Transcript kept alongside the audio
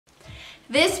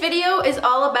This video is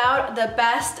all about the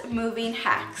best moving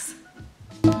hacks.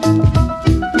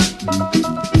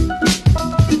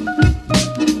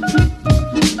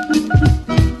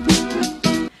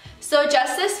 So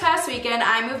just this past weekend,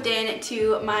 I moved in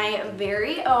to my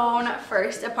very own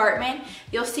first apartment.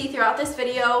 You'll see throughout this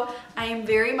video, I am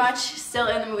very much still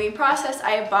in the moving process.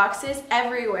 I have boxes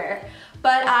everywhere.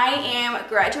 But I am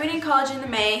graduating college in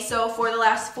May, so for the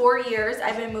last 4 years,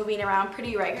 I've been moving around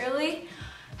pretty regularly.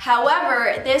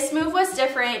 However, this move was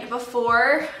different.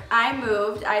 Before I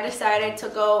moved, I decided to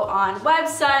go on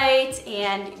websites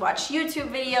and watch YouTube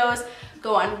videos,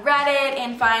 go on Reddit,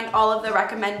 and find all of the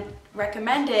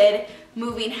recommended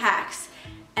moving hacks.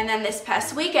 And then this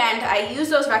past weekend, I used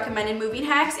those recommended moving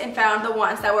hacks and found the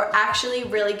ones that were actually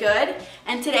really good.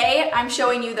 And today, I'm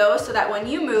showing you those so that when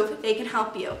you move, they can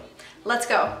help you. Let's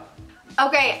go.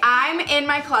 Okay, I'm in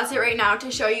my closet right now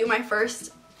to show you my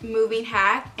first moving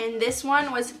hack, and this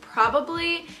one was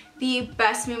probably the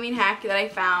best moving hack that I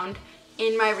found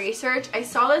in my research. I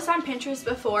saw this on Pinterest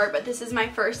before, but this is my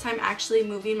first time actually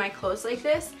moving my clothes like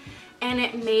this, and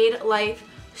it made life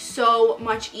so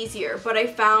much easier. But I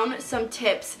found some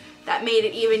tips that made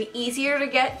it even easier to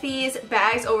get these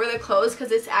bags over the clothes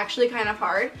because it's actually kind of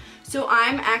hard. So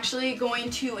I'm actually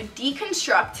going to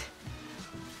deconstruct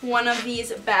one of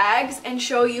these bags and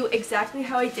show you exactly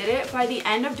how I did it. By the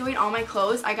end of doing all my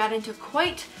clothes, I got into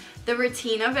quite the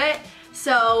routine of it.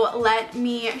 So let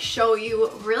me show you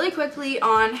really quickly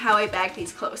on how I bag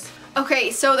these clothes.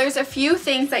 Okay, so there's a few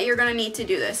things that you're gonna need to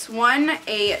do this. One,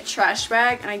 a trash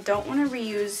bag, and I don't wanna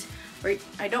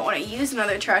use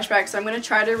another trash bag, so I'm gonna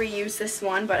try to reuse this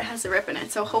one, but it has a rip in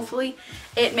it, so hopefully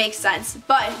it makes sense.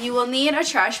 But you will need a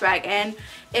trash bag, and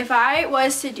if I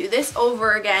was to do this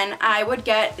over again, I would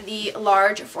get the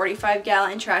large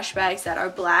 45-gallon trash bags that are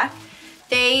black.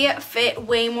 They fit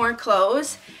way more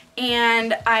clothes,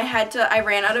 and I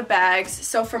ran out of bags,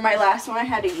 so for my last one I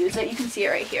had to use it. You can see it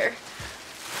right here.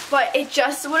 But it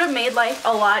just would have made life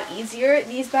a lot easier.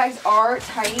 These bags are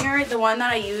tinier. The one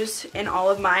that I used in all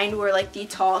of mine were like the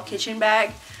tall kitchen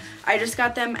bag. I just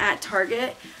got them at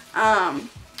Target.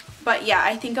 But yeah,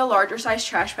 I think a larger size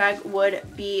trash bag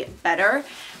would be better.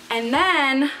 And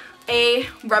then a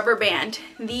rubber band.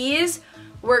 These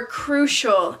were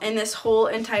crucial in this whole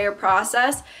entire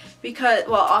process because,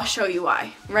 well, I'll show you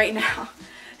why right now.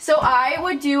 So I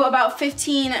would do about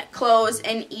 15 clothes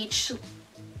in each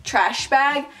trash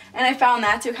bag, and I found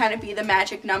that to kind of be the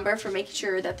magic number for making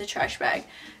sure that the trash bag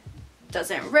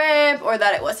doesn't rip or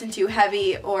that it wasn't too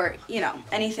heavy or, you know,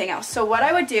 anything else. So what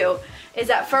I would do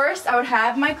is at first I would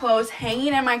have my clothes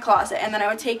hanging in my closet, and then I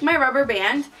would take my rubber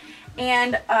band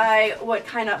and I would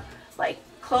kind of like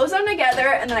close them together,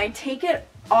 and then I'd take it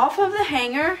off of the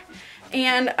hanger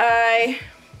and I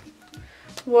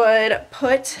would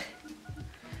put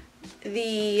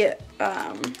the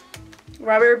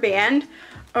rubber band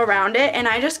around it. And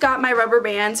I just got my rubber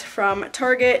bands from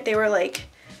Target. They were like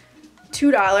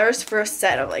 $2 for a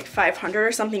set of like 500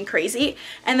 or something crazy.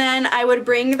 And then I would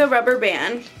bring the rubber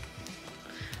band,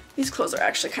 these clothes are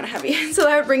actually kind of heavy, so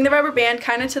I would bring the rubber band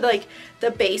kind of to like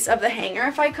the base of the hanger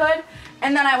if I could,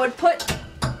 and then I would put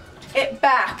it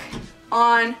back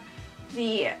on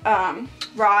the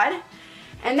rod,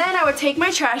 and then I would take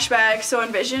my trash bag. So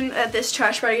envision that this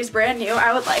trash bag is brand new.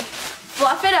 I would like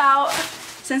fluff it out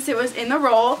since it was in the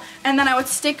roll, and then I would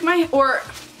stick my, or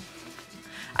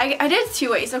I did it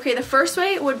 2 ways. Okay, the first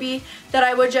way would be that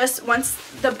I would just, once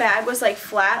the bag was like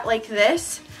flat like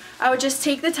this, I would just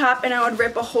take the top and I would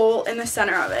rip a hole in the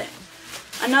center of it.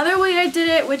 Another way I did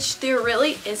it, which there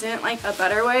really isn't like a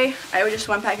better way, I would just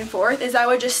went back and forth, is I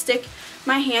would just stick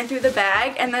my hand through the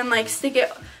bag and then like stick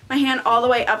my hand all the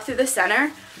way up through the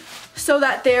center so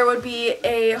that there would be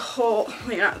a hole.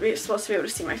 You're not supposed to be able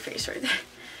to see my face right there.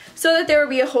 So that there would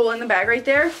be a hole in the bag right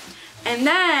there. And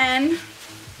then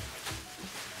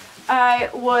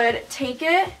I would take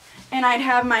it and I'd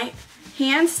have my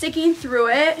hand sticking through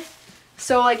it.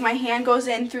 So like my hand goes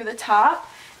in through the top,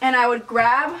 and I would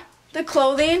grab the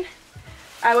clothing,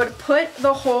 I would put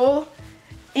the hole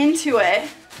into it.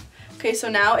 Okay, so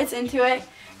now it's into it.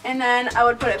 And then I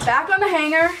would put it back on the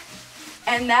hanger,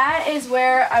 and that is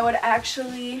where I would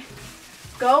actually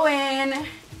go in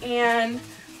and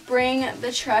bring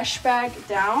the trash bag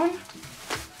down.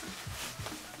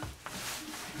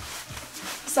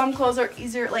 Some clothes are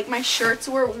easier, like my shirts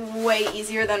were way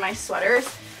easier than my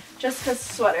sweaters, just because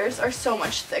sweaters are so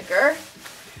much thicker.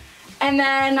 And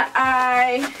then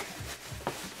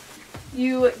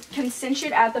you can cinch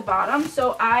it at the bottom.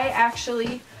 So I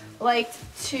actually liked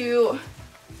to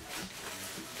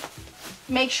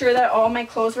make sure that all my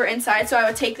clothes were inside. So I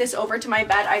would take this over to my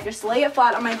bed. I just lay it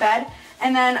flat on my bed,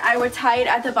 and then I would tie it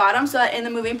at the bottom so that in the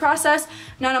moving process,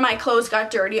 none of my clothes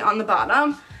got dirty on the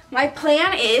bottom. My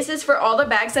plan is for all the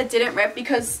bags that didn't rip,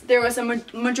 because there was a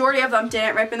majority of them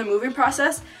didn't rip in the moving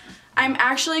process, I'm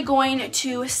actually going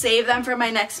to save them for my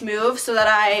next move so that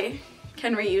I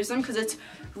can reuse them, because it's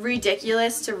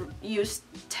ridiculous to use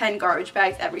 10 garbage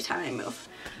bags every time I move.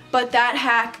 But that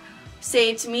hack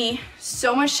saved me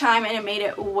so much time and it made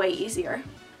it way easier.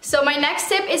 So my next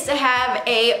tip is to have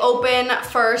a open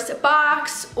first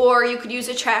box, or you could use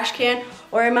a trash can,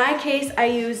 or in my case I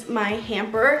use my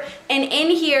hamper, and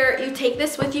in here you take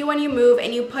this with you when you move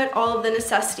and you put all of the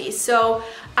necessities. So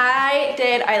I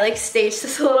like staged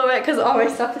this a little bit because all my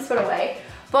stuff is put away,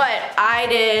 but I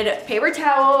did paper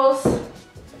towels,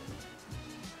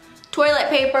 toilet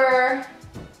paper,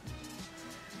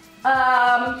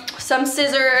 some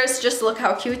scissors. Just look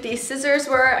how cute these scissors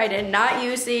were. I did not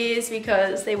use these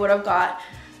because they would have got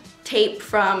tape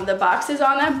from the boxes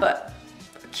on them, but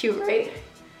cute, right?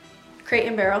 Crate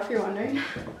and barrel, if you're wondering.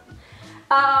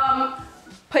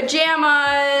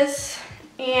 Pajamas,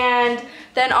 and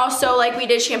then also like we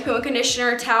did shampoo and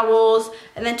conditioner, towels,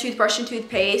 and then toothbrush and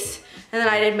toothpaste, and then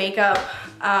I did makeup,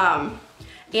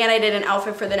 and I did an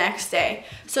outfit for the next day.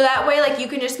 So that way, like, you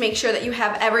can just make sure that you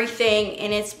have everything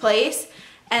in its place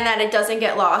and that it doesn't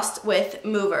get lost with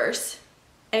movers.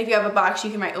 And if you have a box,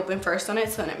 you can write open first on it,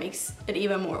 so then it makes it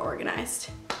even more organized.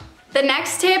 The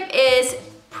next tip is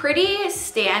pretty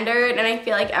standard, and I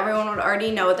feel like everyone would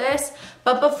already know this,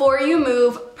 but before you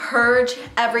move, purge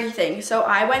everything. So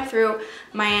I went through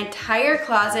my entire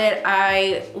closet.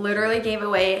 I literally gave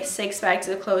away 6 bags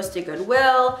of clothes to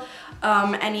Goodwill.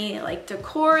 Any like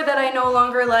decor that I no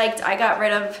longer liked, I got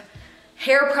rid of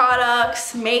hair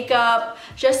products, makeup,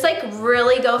 just like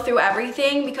really go through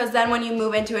everything, because then when you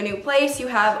move into a new place, you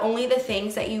have only the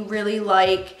things that you really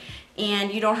like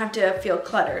and you don't have to feel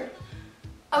cluttered.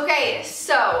 Okay,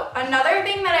 so another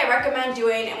thing that I recommend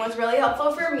doing and was really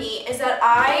helpful for me is that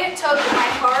I took my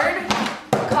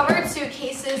hard covered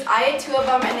suitcases, I had 2 of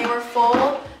them and they were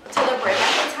full to the brim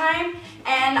at the time,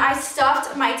 and I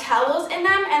stuffed my towels in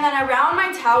them, and then around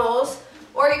my towels,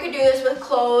 or you could do this with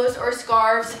clothes or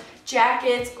scarves,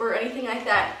 jackets, or anything like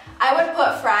that, I would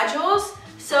put fragiles.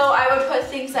 So I would put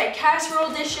things like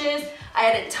casserole dishes. I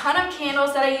had a ton of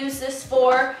candles that I used this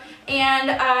for,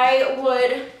 and I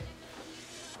would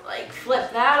like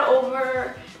flip that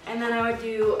over, and then I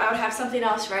would have something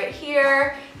else right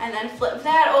here, and then flip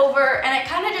that over, and it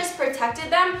kind of just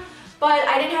protected them, but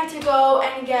I didn't have to go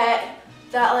and get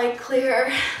that like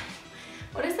clear,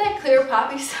 what is that clear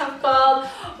poppy stuff called,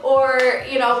 or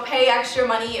you know, pay extra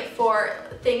money for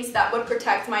things that would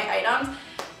protect my items,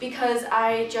 because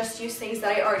I just used things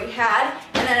that I already had.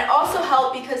 And then it also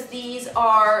helped because these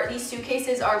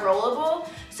suitcases are rollable,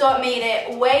 so it made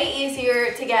it way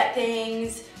easier to get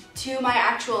things to my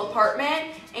actual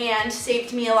apartment and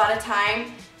saved me a lot of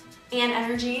time and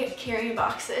energy carrying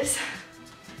boxes.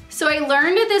 So I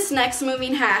learned this next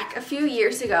moving hack a few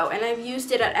years ago, and I've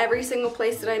used it at every single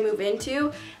place that I move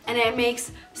into, and it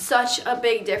makes such a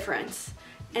big difference.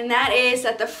 And that is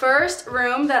that the first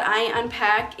room that I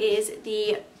unpack is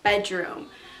the bedroom.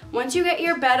 Once you get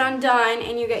your bed undone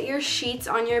and you get your sheets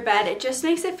on your bed, it just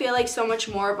makes it feel like so much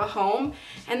more of a home.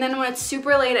 And then when it's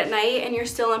super late at night and you're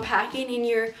still unpacking and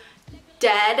you're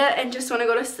dead and just want to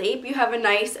go to sleep, you have a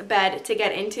nice bed to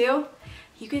get into.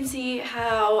 You can see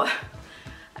how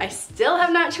I still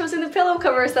have not chosen the pillow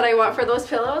covers that I want for those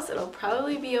pillows. It'll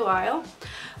probably be a while.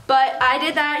 But I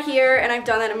did that here, and I've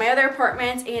done that in my other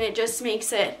apartments, and it just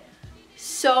makes it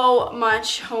so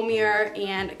much homier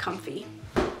and comfy.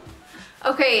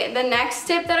 Okay, the next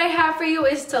tip that I have for you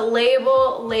is to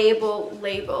label, label,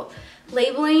 label.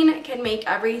 Labeling can make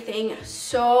everything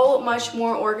so much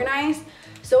more organized.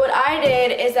 So what I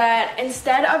did is that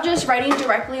instead of just writing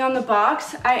directly on the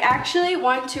box, I actually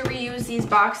want to reuse these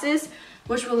boxes,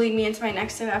 which will lead me into my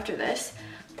next tip after this.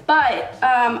 But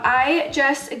I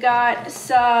just got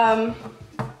some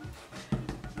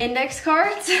index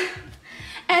cards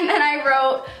and then I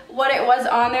wrote what it was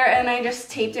on there, and I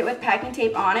just taped it with packing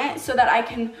tape on it so that I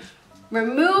can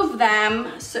remove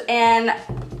them. And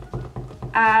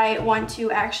I want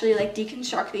to actually like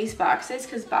deconstruct these boxes,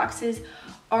 because boxes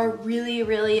are really,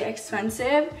 really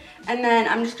expensive. And then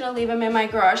I'm just gonna leave them in my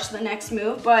garage to the next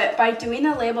move. But by doing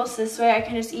the labels this way, I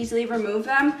can just easily remove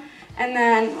them. And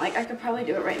then, like, I could probably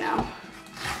do it right now.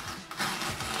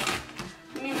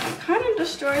 I mean, it kind of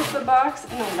destroys the box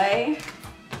in a way.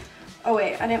 Oh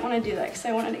wait, I didn't want to do that because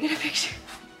I wanted to get a picture.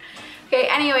 Okay,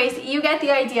 anyways, you get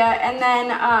the idea. And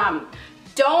then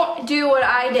don't do what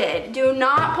I did. Do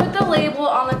not put the label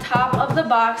on the top of the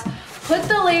box. Put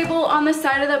the label on the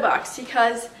side of the box,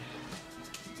 because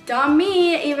dumb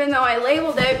me, even though I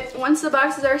labeled it, once the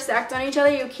boxes are stacked on each other,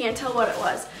 you can't tell what it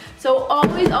was. So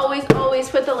always, always, always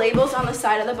put the labels on the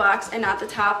side of the box and not the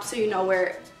top so you know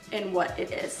where and what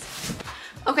it is.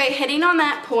 Okay, hitting on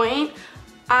that point,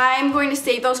 I'm going to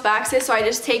save those boxes, so I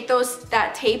just take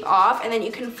that tape off and then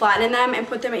you can flatten them and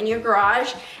put them in your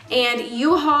garage. And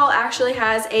U-Haul actually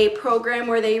has a program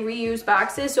where they reuse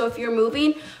boxes, so if you're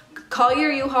moving, call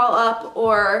your U-Haul up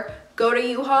or go to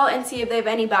U-Haul and see if they have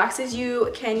any boxes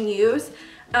you can use.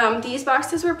 These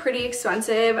boxes were pretty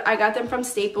expensive. I got them from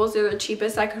Staples. They're the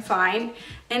cheapest I could find.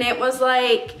 And it was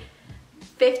like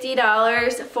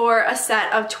 $50 for a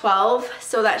set of 12.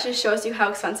 So that just shows you how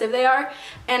expensive they are.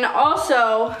 And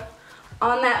also,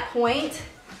 on that point,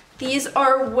 these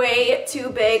are way too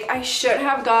big. I should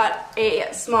have got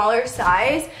a smaller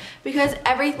size because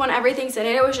when everything's in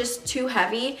it, it was just too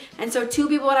heavy. And so 2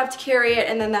 people would have to carry it,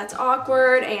 and then that's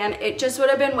awkward. And it just would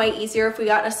have been way easier if we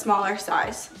got a smaller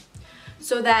size.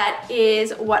 So that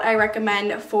is what I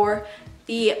recommend for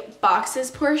the boxes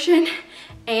portion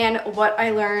and what I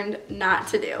learned not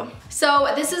to do.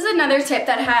 So this is another tip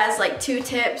that has like 2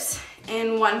 tips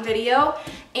in one video,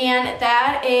 and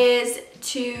that is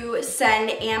to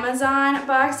send Amazon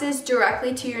boxes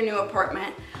directly to your new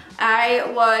apartment.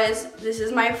 This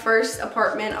is my first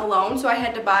apartment alone, so I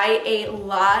had to buy a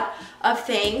lot of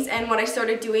things, and what I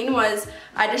started doing was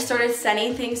I just started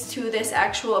sending things to this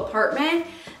actual apartment,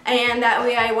 and that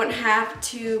way I wouldn't have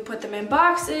to put them in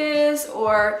boxes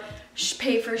or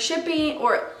pay for shipping,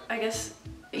 or I guess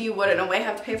you would in a way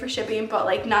have to pay for shipping, but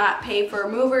like not pay for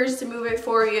movers to move it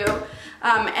for you.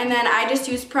 And then I just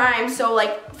use Prime, so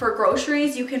like for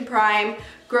groceries, you can Prime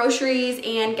groceries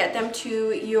and get them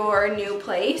to your new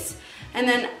place. And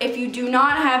then if you do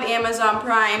not have Amazon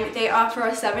Prime, they offer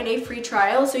a 7-day free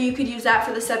trial, so you could use that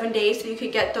for the 7 days so you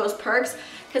could get those perks,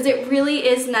 because it really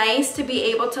is nice to be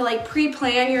able to like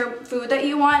pre-plan your food that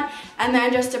you want and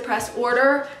then just to press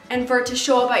order, and for it to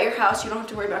show up at your house. You don't have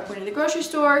to worry about going to the grocery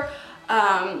store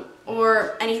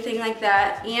or anything like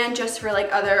that, and just for like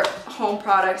other home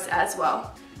products as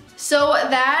well. So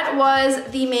that was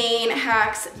the main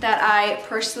hacks that I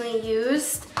personally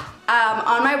used.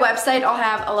 On my website, I'll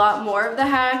have a lot more of the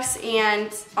hacks, and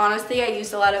honestly, I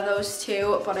used a lot of those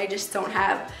too, but I just don't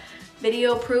have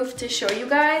video proof to show you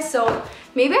guys. So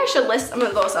maybe I should list some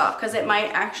of those off because it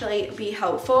might actually be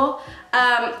helpful.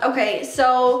 Okay,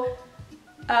 so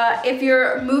if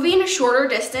you're moving shorter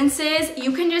distances,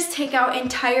 you can just take out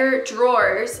entire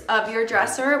drawers of your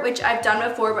dresser, which I've done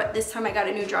before, but this time I got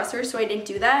a new dresser, so I didn't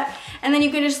do that. And then you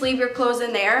can just leave your clothes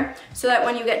in there so that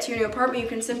when you get to your new apartment, you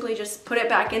can simply just put it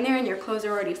back in there and your clothes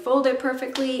are already folded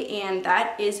perfectly, and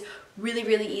that is really,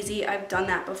 really easy. I've done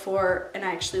that before and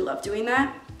I actually love doing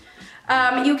that.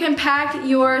 You can pack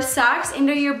your socks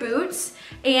into your boots,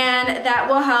 and that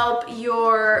will help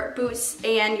your boots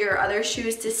and your other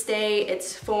shoes to stay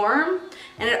its form,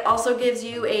 and it also gives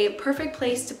you a perfect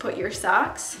place to put your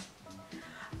socks.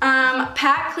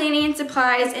 Pack cleaning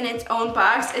supplies in its own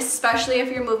box, especially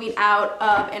if you're moving out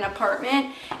of an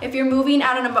apartment. If you're moving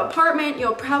out of an apartment,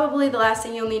 the last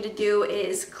thing you'll need to do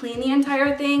is clean the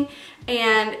entire thing,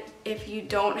 and if you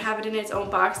don't have it in its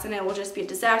own box, then it will just be a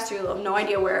disaster. You'll have no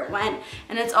idea where it went.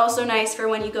 And it's also nice for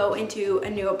when you go into a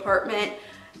new apartment,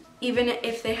 even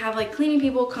if they have like cleaning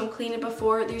people come clean it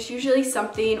before, there's usually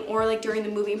something, or like during the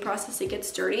moving process it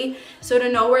gets dirty. So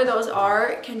to know where those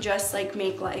are can just like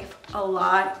make life a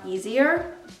lot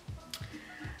easier.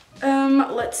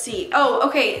 Let's see. Oh,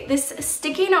 okay, this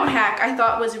sticky note hack I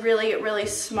thought was really, really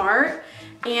smart.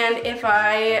 And if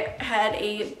I had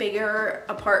a bigger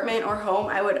apartment or home,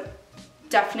 I would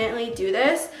definitely do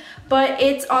this. But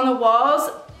it's on the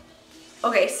walls.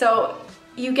 Okay, so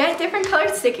you get different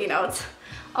colored sticky notes.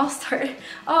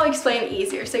 I'll explain it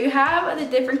easier. So you have the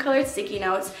different colored sticky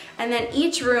notes, and then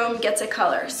each room gets a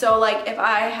color. So like if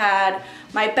I had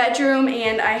my bedroom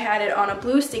and I had it on a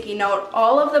blue sticky note,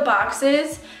 all of the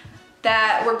boxes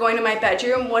that were going to my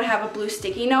bedroom would have a blue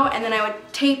sticky note, and then I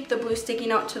would tape the blue sticky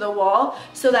note to the wall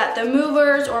so that the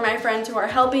movers or my friends who are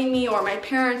helping me or my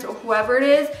parents or whoever it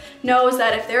is knows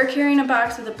that if they're carrying a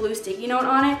box with a blue sticky note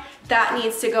on it, that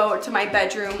needs to go to my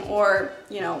bedroom, or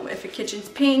you know, if a kitchen's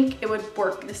pink, it would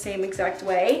work the same exact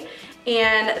way,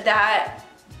 and that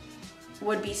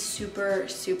would be super,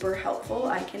 super helpful,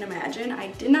 I can imagine.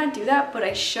 I did not do that, but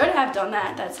I should have done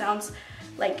that. That sounds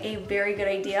like a very good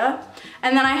idea.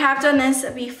 And then I have done this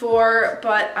before,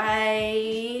 but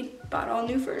I bought all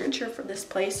new furniture for this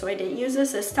place, so I didn't use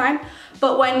this time.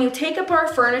 But when you take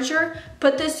apart furniture,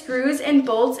 put the screws and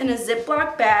bolts in a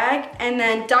Ziploc bag and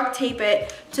then duct tape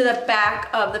it to the back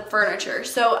of the furniture.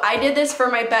 So I did this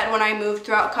for my bed when I moved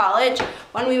throughout college.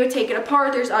 When we would take it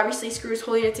apart, there's obviously screws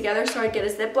holding it together, so I'd get a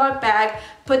Ziploc bag,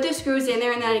 put the screws in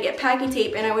there, and then I'd get packing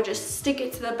tape and I would just stick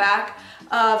it to the back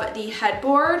of the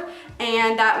headboard,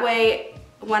 and that way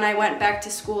when I went back to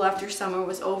school after summer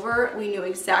was over, we knew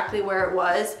exactly where it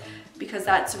was, because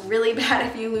that's really bad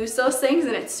if you lose those things,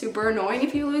 and it's super annoying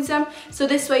if you lose them. So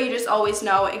this way you just always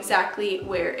know exactly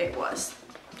where it was.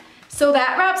 So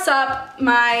that wraps up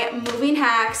my moving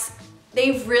hacks.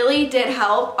 They really did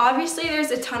help. Obviously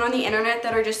there's a ton on the internet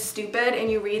that are just stupid and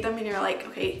you read them and you're like,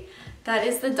 okay, that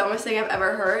is the dumbest thing I've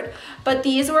ever heard. But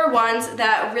these were ones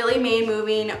that really made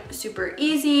moving super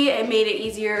easy. It made it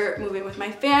easier moving with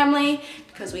my family,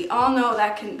 because we all know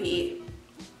that can be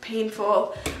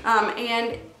painful.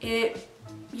 And it,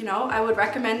 you know, I would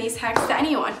recommend these hacks to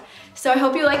anyone. So I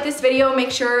hope you like this video. Make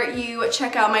sure you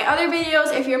check out my other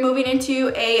videos if you're moving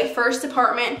into a first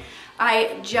apartment.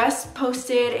 I just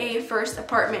posted a first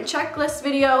apartment checklist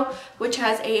video, which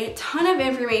has a ton of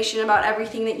information about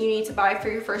everything that you need to buy for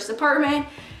your first apartment.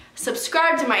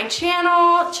 Subscribe to my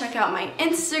channel, check out my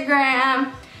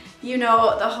Instagram, you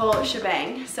know, the whole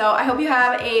shebang. So I hope you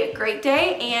have a great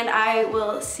day, and I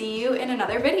will see you in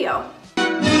another video.